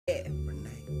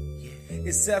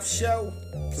It's Seth Show.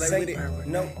 Play with it.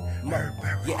 No more.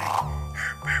 Yeah.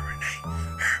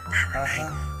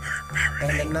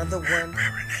 And another one.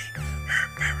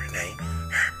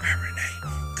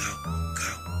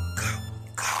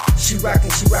 She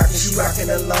rockin'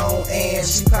 alone, and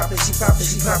she poppin'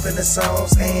 the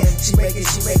songs, and she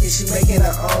making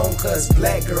her own, cause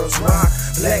black girls rock,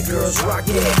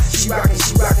 yeah. She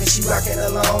rockin'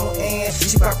 alone, and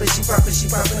she poppin'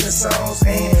 the songs,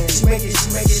 and she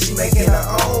making her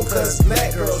own, cause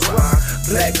black girls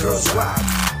rock.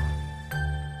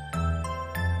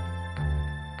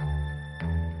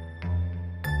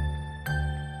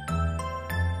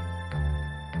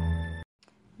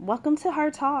 Welcome to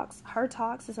Her Talks. Her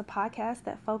Talks is a podcast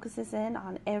that focuses in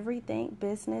on everything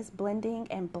business, blending,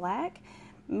 and black,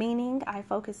 meaning I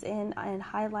focus in and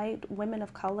highlight women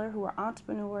of color who are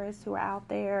entrepreneurs, who are out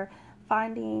there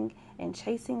finding and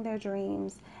chasing their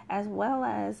dreams, as well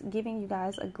as giving you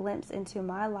guys a glimpse into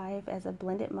my life as a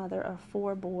blended mother of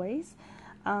 4 boys.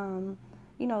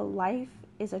 Life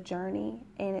is a journey,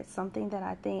 and it's something that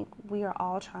I think we are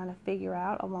all trying to figure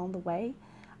out along the way.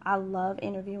 I love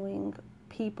interviewing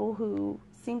people who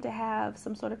seem to have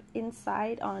some sort of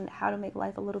insight on how to make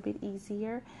life a little bit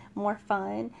easier, more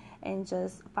fun, and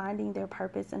just finding their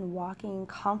purpose and walking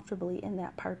comfortably in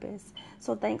that purpose.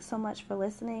 So thanks so much for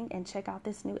listening, and check out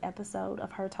this new episode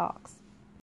of Her Talks.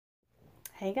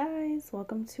 Hey guys,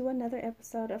 welcome to another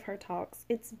episode of Her Talks.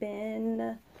 It's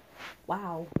been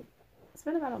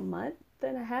about a month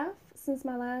and a half since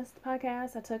my last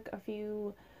podcast. I took a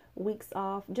few weeks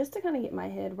off just to kind of get my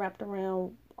head wrapped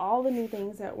around all the new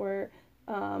things that were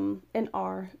and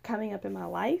are coming up in my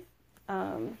life.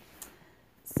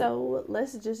 So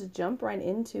let's just jump right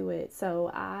into it.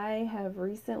 So I have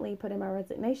recently put in my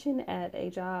resignation at a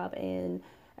job, and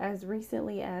as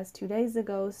recently as 2 days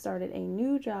ago started a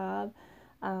new job.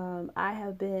 I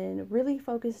have been really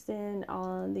focused in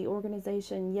on the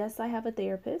organization. Yes, I have a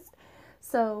therapist.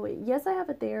 So Yes, I Have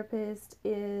a Therapist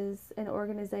is an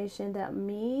organization that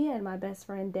me and my best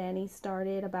friend Danny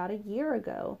started about a year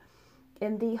ago.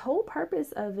 And the whole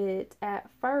purpose of it at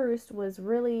first was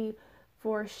really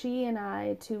for she and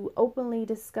I to openly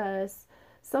discuss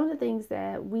some of the things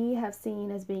that we have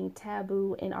seen as being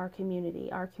taboo in our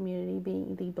community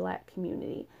being the Black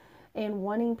community, and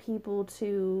wanting people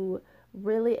to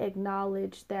really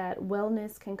acknowledge that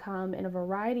wellness can come in a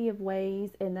variety of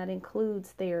ways, and that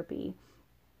includes therapy.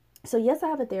 So Yes, I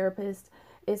Have a Therapist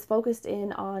is focused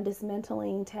in on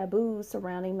dismantling taboos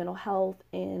surrounding mental health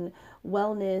and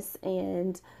wellness,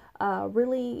 and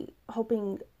really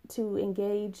hoping to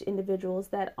engage individuals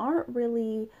that aren't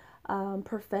really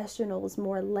professionals,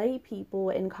 more lay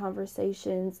people, in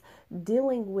conversations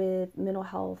dealing with mental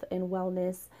health and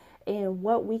wellness, and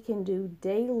what we can do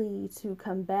daily to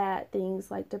combat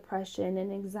things like depression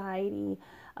and anxiety,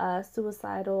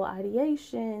 suicidal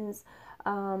ideations,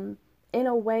 in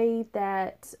a way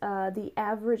that the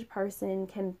average person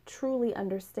can truly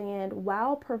understand,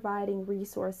 while providing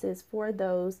resources for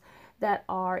those that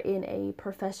are in a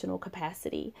professional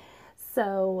capacity.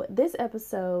 So this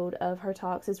episode of Her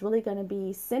Talks is really going to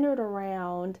be centered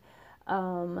around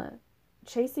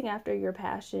chasing after your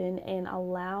passion and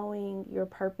allowing your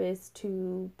purpose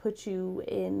to put you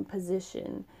in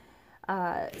position.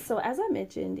 So as I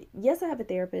mentioned, Yes, I Have a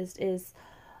Therapist is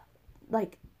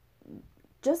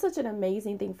just such an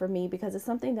amazing thing for me, because it's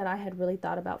something that I had really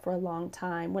thought about for a long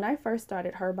time. When I first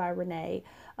started Her by Renee,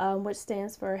 which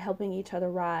stands for Helping Each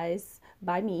Other Rise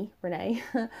by me, Renee,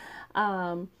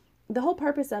 the whole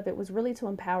purpose of it was really to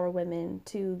empower women,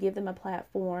 to give them a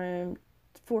platform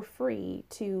for free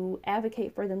to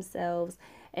advocate for themselves,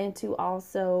 and to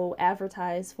also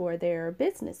advertise for their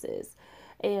businesses.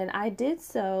 And I did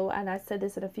so, and I said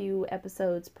this in a few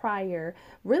episodes prior,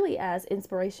 really as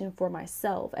inspiration for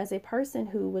myself, as a person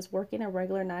who was working a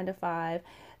regular 9-to-5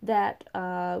 that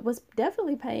was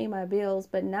definitely paying my bills,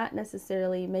 but not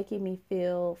necessarily making me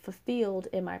feel fulfilled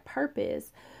in my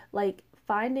purpose. Like,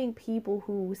 finding people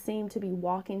who seem to be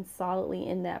walking solidly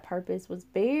in that purpose was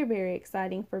very, very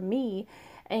exciting for me.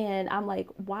 And I'm like,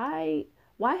 why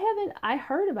haven't I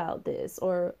heard about this?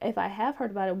 Or if I have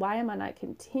heard about it, why am I not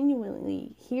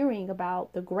continually hearing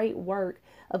about the great work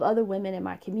of other women in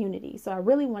my community? So I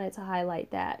really wanted to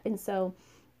highlight that. And so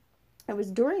it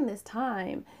was during this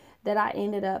time that I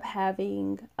ended up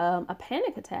having a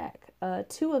panic attack,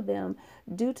 2 of them,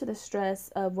 due to the stress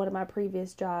of one of my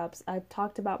previous jobs. I've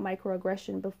talked about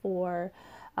microaggression before.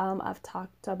 I've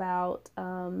talked about,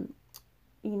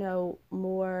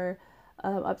 more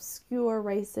obscure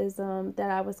racism that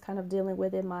I was kind of dealing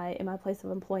with in my place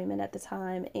of employment at the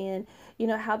time, and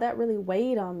how that really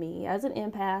weighed on me as an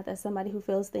empath, as somebody who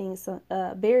feels things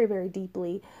very, very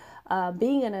deeply.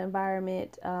 Being in an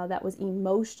environment that was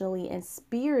emotionally and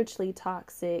spiritually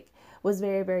toxic was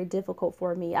very, very difficult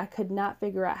for me. I could not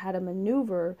figure out how to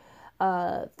maneuver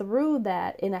through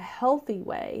that in a healthy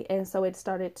way, and so it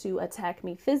started to attack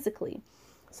me physically.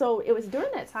 So it was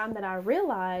during that time that I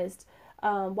realized,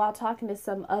 while talking to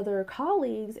some other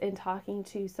colleagues and talking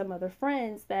to some other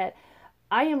friends, that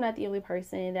I am not the only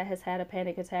person that has had a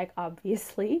panic attack,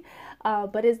 obviously,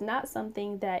 but it's not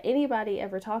something that anybody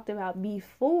ever talked about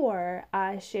before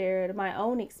I shared my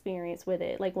own experience with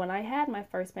it. Like when I had my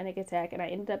first panic attack, and I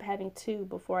ended up having two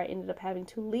before I ended up having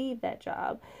to leave that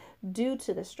job due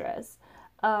to the stress.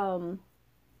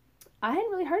 I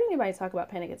hadn't really heard anybody talk about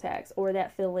panic attacks or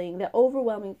that feeling, that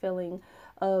overwhelming feeling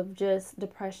of just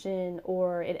depression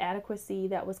or inadequacy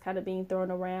that was kind of being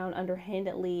thrown around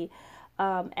underhandedly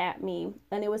at me.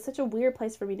 And it was such a weird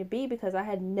place for me to be because I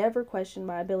had never questioned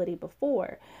my ability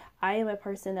before. I am a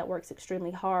person that works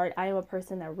extremely hard. I am a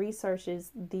person that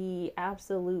researches the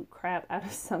absolute crap out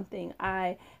of something.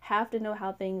 I have to know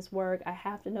how things work. I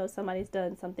have to know somebody's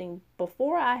done something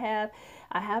before I have.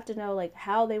 I have to know like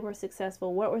how they were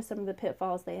successful. What were some of the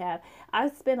pitfalls they have? I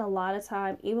spend a lot of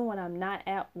time, even when I'm not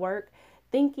at work,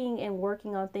 thinking and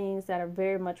working on things that are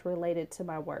very much related to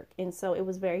my work. And so it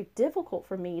was very difficult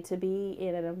for me to be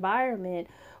in an environment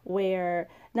where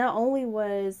not only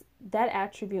was that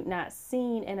attribute not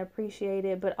seen and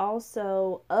appreciated, but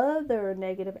also other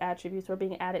negative attributes were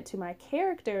being added to my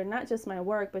character, not just my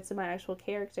work, but to my actual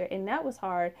character. And that was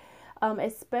hard,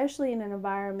 especially in an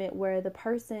environment where the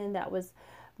person that was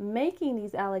making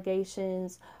these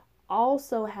allegations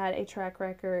also had a track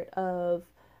record of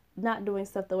not doing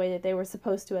stuff the way that they were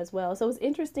supposed to as well. So it was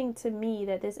interesting to me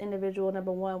that this individual,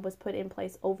 number one, was put in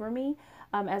place over me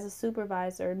as a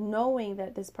supervisor, knowing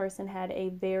that this person had a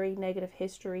very negative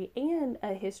history and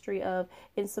a history of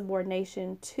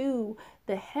insubordination to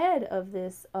the head of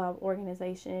this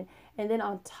organization. And then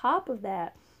on top of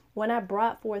that, when I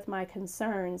brought forth my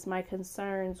concerns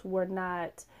were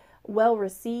not well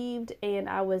received, and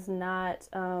I was not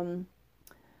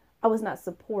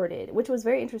supported, which was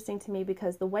very interesting to me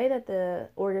because the way that the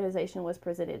organization was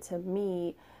presented to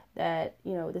me, that,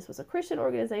 this was a Christian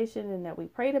organization and that we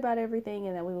prayed about everything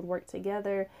and that we would work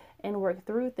together and work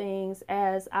through things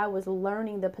as I was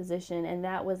learning the position, and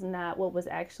that was not what was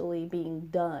actually being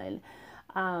done.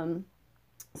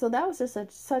 So that was just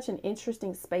such an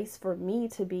interesting space for me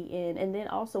to be in. And then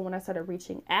also when I started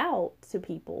reaching out to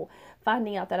people,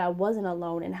 finding out that I wasn't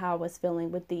alone in how I was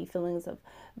feeling, with the feelings of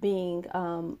being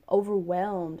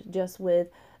overwhelmed just with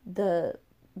the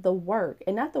work,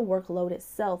 and not the workload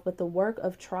itself, but the work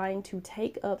of trying to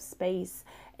take up space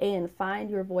and find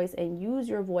your voice and use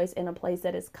your voice in a place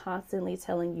that is constantly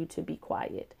telling you to be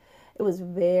quiet. It was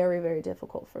very, very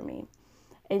difficult for me.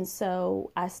 And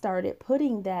so I started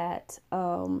putting that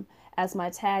as my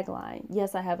tagline.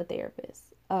 Yes, I have a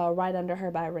therapist, right under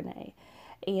her by Renee.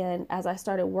 And as I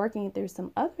started working through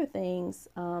some other things,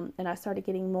 and I started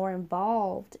getting more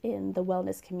involved in the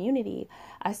wellness community,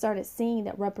 I started seeing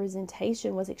that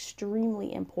representation was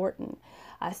extremely important.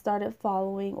 I started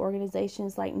following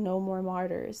organizations like No More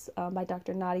Martyrs by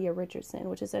Dr. Nadia Richardson,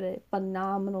 which is a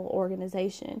phenomenal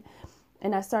organization.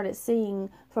 And I started seeing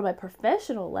from a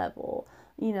professional level,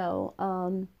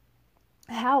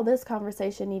 how this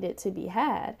conversation needed to be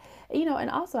had, and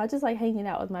also I just like hanging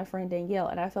out with my friend Danielle,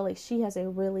 and I feel like she has a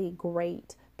really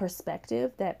great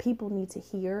perspective that people need to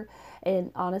hear.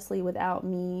 And honestly, without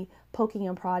me poking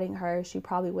and prodding her, she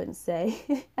probably wouldn't say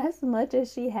as much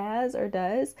as she has or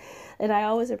does. And I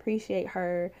always appreciate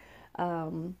her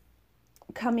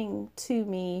coming to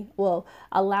me,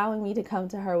 allowing me to come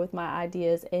to her with my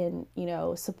ideas and,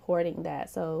 supporting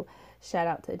that. So shout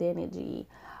out to Danny G.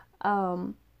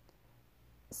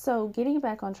 So getting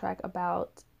back on track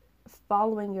about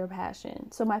following your passion.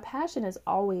 So my passion is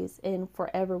always and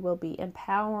forever will be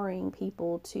empowering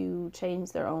people to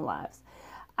change their own lives.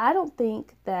 I don't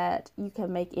think that you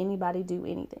can make anybody do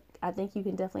anything. I think you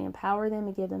can definitely empower them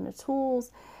and give them the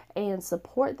tools and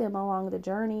support them along the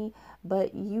journey,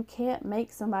 but you can't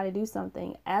make somebody do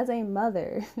something. As a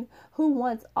mother who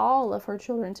wants all of her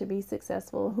children to be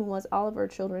successful, who wants all of her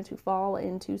children to fall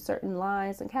into certain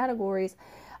lines and categories,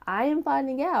 I am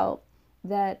finding out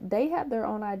that they have their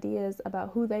own ideas about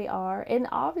who they are. And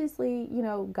obviously,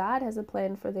 God has a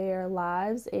plan for their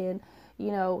lives, and,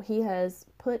 He has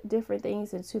put different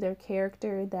things into their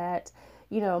character that,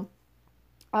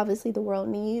 obviously the world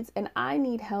needs. And I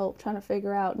need help trying to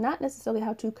figure out not necessarily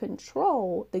how to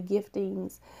control the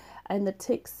giftings and the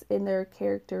ticks in their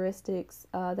characteristics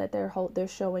that they're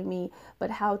showing me, but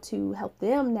how to help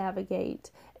them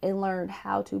navigate and learn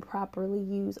how to properly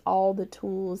use all the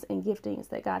tools and giftings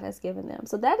that God has given them.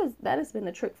 So that has been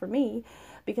the trick for me,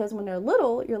 because when they're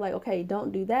little, you're like, okay,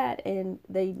 don't do that, and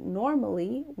they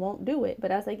normally won't do it. But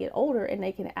as they get older and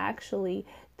they can actually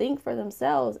think for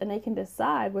themselves and they can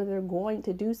decide whether they're going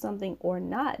to do something or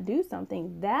not do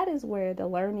something, that is where the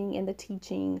learning and the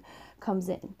teaching comes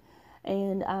in.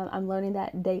 And I'm learning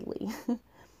that daily.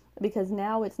 Because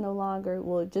now it's no longer,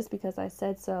 well, just because I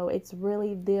said so. It's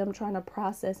really them trying to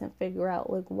process and figure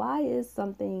out, like, why is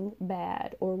something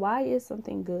bad, or why is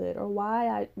something good, or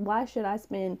why should I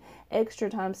spend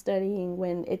extra time studying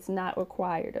when it's not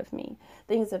required of me,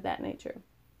 things of that nature.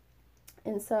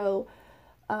 And so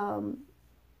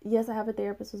Yes, I Have a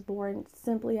Therapist was born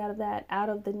simply out of that, out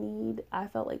of the need I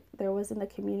felt like there was in the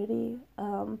community,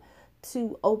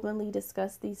 to openly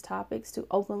discuss these topics, to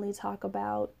openly talk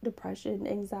about depression,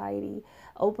 anxiety,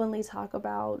 openly talk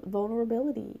about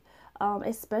vulnerability,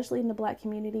 especially in the Black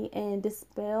community, and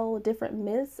dispel different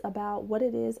myths about what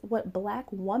it is, what Black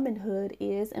womanhood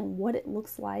is, and what it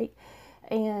looks like,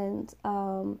 and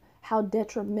how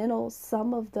detrimental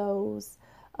some of those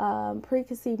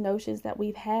preconceived notions that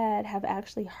we've had have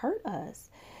actually hurt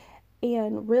us,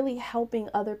 and really helping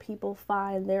other people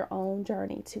find their own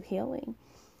journey to healing.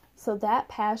 So that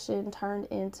passion turned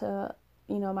into,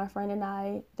 my friend and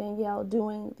I, Danielle,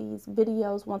 doing these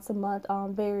videos once a month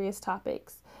on various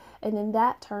topics. And then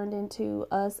that turned into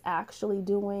us actually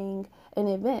doing an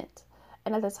event.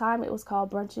 And at the time it was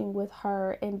called Brunching with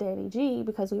Her and Danny G,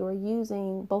 because we were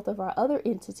using both of our other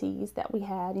entities that we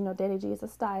had. Danny G is a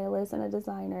stylist and a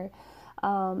designer.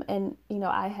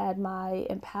 I had my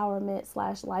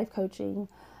empowerment / life coaching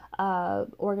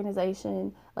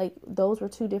organization. Like, those were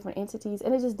two different entities,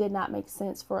 and it just did not make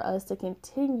sense for us to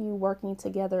continue working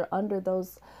together under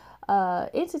those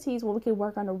entities when we could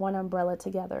work under one umbrella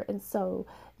together. And so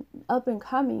up and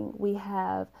coming, we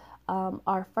have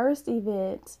our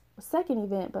second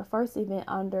event, but first event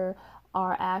under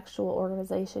our actual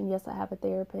organization, Yes, I Have a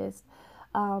Therapist.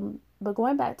 But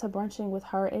going back to Brunching with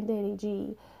Her and Danny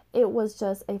G, it was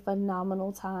just a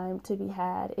phenomenal time to be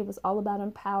had. It was all about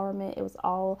empowerment. It was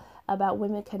all about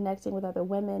women connecting with other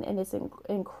women. And it's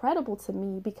incredible to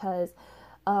me because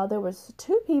there was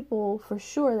two people for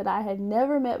sure that I had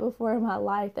never met before in my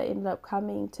life that ended up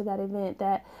coming to that event,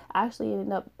 that actually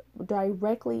ended up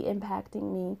directly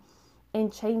impacting me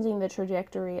and changing the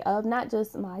trajectory of not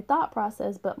just my thought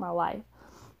process, but my life.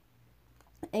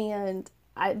 And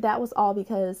that was all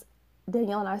because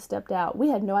Danielle and I stepped out. We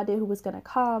had no idea who was going to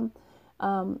come.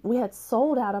 We had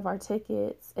sold out of our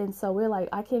tickets. And so we're like,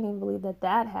 I can't even believe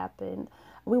that happened.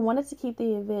 We wanted to keep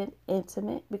the event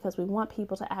intimate because we want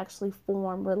people to actually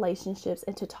form relationships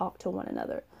and to talk to one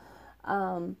another.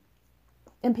 And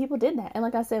people did that. And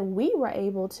like I said, we were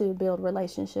able to build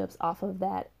relationships off of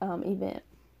that event.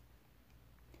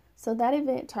 So that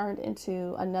event turned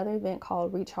into another event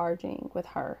called Recharging with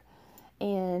Her.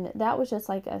 And that was just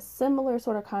like a similar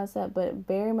sort of concept, but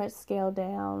very much scaled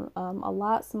down, a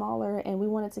lot smaller. And we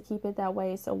wanted to keep it that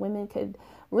way so women could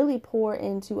really pour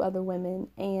into other women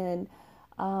and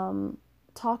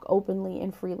talk openly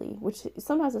and freely, which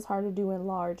sometimes is hard to do in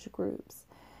large groups.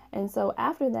 And so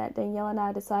after that, Danielle and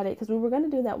I decided, because we were going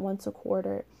to do that once a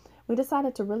quarter, we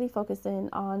decided to really focus in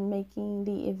on making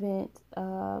the event,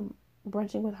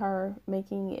 Brunching with Her,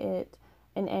 making it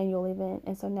an annual event.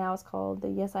 And so now it's called the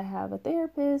Yes, I Have a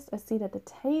Therapist, a Seat at the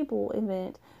Table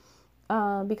event,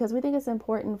 because we think it's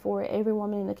important for every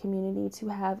woman in the community to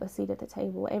have a seat at the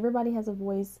table. Everybody has a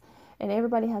voice and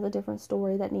everybody has a different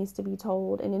story that needs to be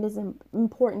told. And it is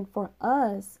important for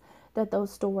us that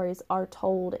those stories are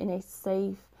told in a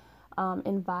safe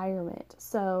environment.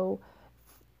 So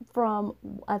from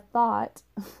a thought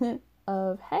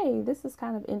of, hey, this is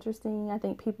kind of interesting, I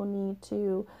think people need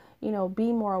to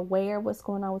be more aware of what's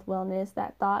going on with wellness.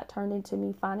 That thought turned into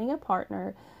me finding a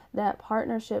partner. That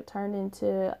partnership turned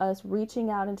into us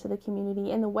reaching out into the community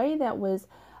in the way that was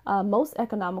most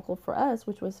economical for us,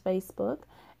 which was Facebook,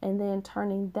 and then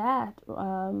turning that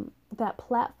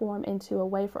platform into a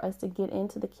way for us to get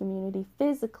into the community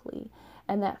physically.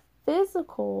 And that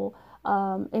physical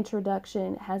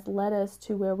introduction has led us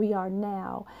to where we are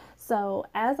now. So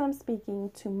as I'm speaking,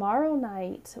 tomorrow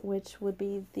night, which would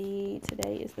be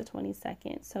today is the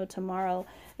 22nd, so tomorrow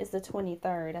is the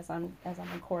 23rd as I'm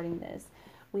recording this,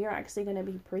 we are actually going to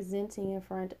be presenting in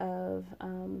front of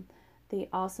the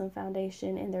Awesome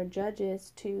Foundation and their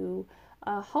judges to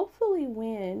hopefully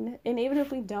win. And even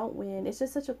if we don't win, it's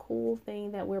just such a cool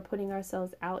thing that we're putting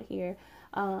ourselves out here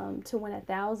to win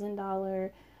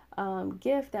 $1,000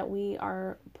 gift that we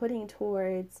are putting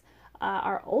towards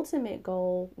our ultimate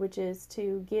goal, which is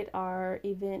to get our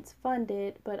events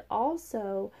funded, but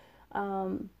also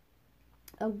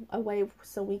a way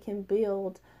so we can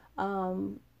build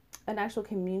an actual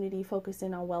community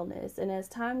focusing on wellness. And as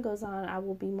time goes on, I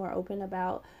will be more open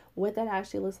about what that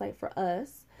actually looks like for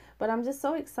us. But I'm just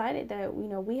so excited that,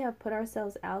 we have put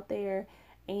ourselves out there,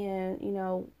 and,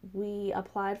 we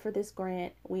applied for this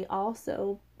grant. We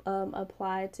also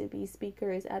applied to be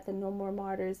speakers at the No More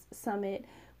Martyrs Summit,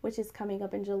 which is coming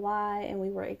up in July, and we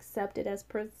were accepted as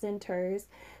presenters.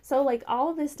 So, like, all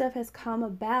of this stuff has come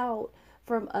about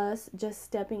from us just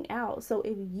stepping out. So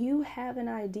if you have an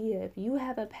idea, if you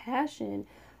have a passion,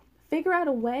 figure out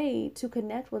a way to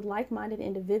connect with like-minded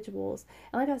individuals.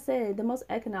 And like I said, the most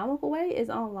economical way is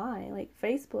online, like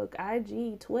Facebook,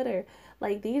 IG, Twitter.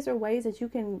 Like, these are ways that you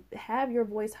can have your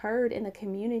voice heard in the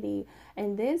community,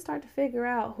 and then start to figure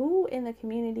out who in the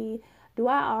community do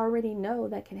I already know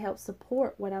that can help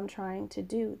support what I'm trying to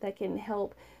do, that can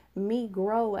help me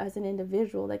grow as an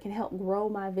individual, that can help grow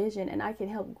my vision, and I can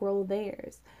help grow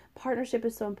theirs. Partnership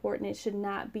is so important. It should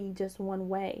not be just one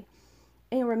way.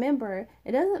 And remember,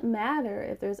 it doesn't matter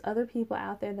if there's other people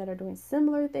out there that are doing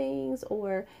similar things,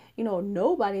 or,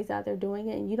 nobody's out there doing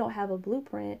it and you don't have a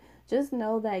blueprint. Just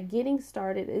know that getting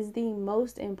started is the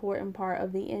most important part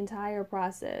of the entire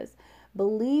process.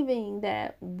 Believing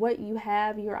that what you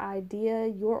have, your idea,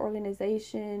 your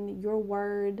organization, your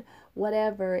word,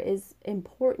 whatever is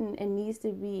important and needs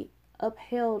to be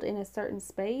upheld in a certain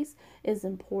space is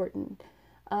important.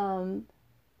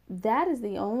 That is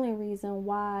the only reason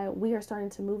why we are starting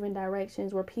to move in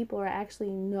directions where people are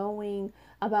actually knowing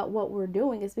about what we're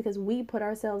doing, is because we put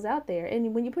ourselves out there.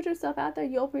 And when you put yourself out there,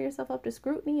 you open yourself up to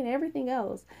scrutiny and everything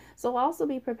else. So also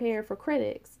be prepared for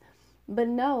critics. But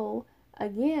no,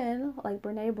 again, like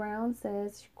Brene Brown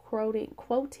says, quoting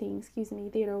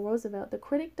Theodore Roosevelt, the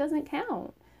critic doesn't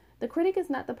count. The critic is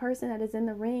not the person that is in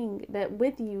the ring that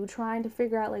with you trying to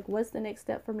figure out, like, what's the next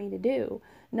step for me to do.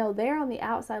 No, they're on the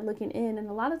outside looking in. And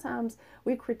a lot of times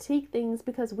we critique things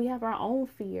because we have our own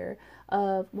fear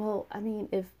of, well, I mean,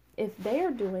 if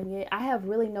they're doing it, I have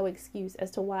really no excuse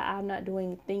as to why I'm not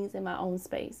doing things in my own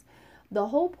space. The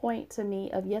whole point to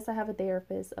me of Yes, I Have a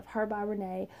Therapist, of Her by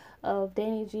Renee, of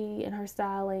Danny G and her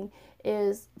styling,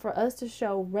 is for us to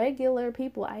show regular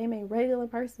people, I am a regular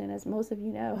person, as most of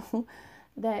you know,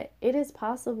 that it is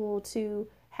possible to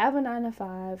have a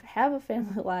 9-to-5, have a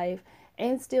family life,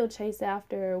 and still chase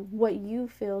after what you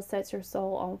feel sets your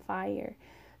soul on fire.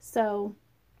 So,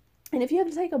 and if you have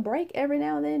to take a break every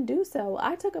now and then, do so.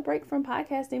 I took a break from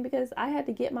podcasting because I had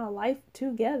to get my life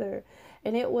together,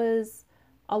 and it was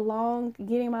a long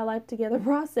getting my life together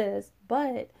process,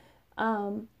 but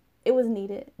it was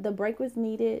needed. The break was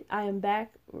needed. I am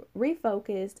back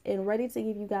refocused and ready to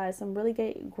give you guys some really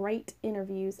great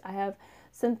interviews. I have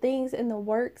some things in the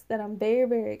works that I'm very,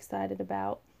 very excited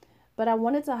about, but I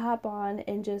wanted to hop on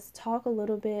and just talk a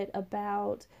little bit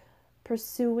about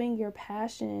pursuing your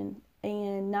passion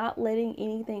and not letting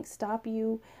anything stop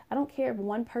you. I don't care if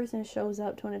one person shows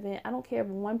up to an event. I don't care if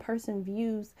one person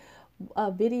views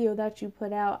a video that you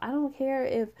put out. I don't care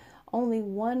if only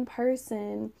one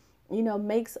person,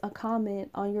 makes a comment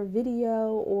on your video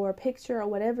or picture or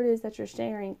whatever it is that you're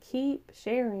sharing. Keep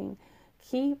sharing.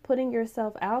 Keep putting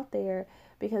yourself out there,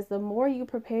 because the more you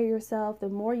prepare yourself, the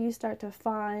more you start to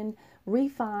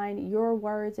refine your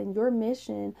words and your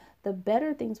mission, the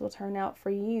better things will turn out for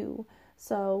you.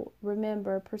 So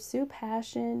remember, pursue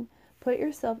passion, put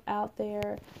yourself out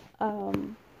there,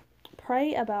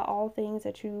 pray about all things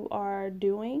that you are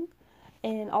doing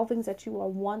and all things that you are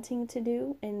wanting to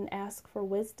do, and ask for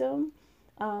wisdom.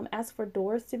 Ask for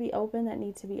doors to be open that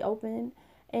need to be open.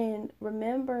 And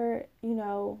remember,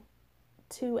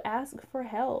 to ask for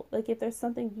help. Like, if there's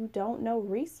something you don't know,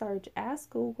 research, ask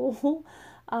Google,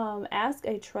 ask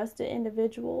a trusted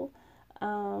individual.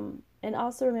 And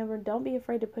also remember, don't be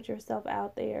afraid to put yourself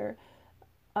out there,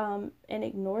 and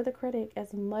ignore the critic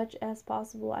as much as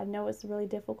possible. I know it's really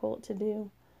difficult to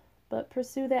do, but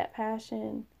pursue that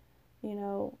passion,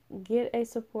 get a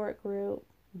support group,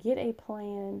 get a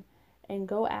plan, and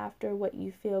go after what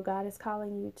you feel God is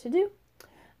calling you to do.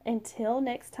 Until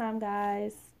next time,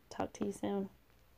 guys, talk to you soon.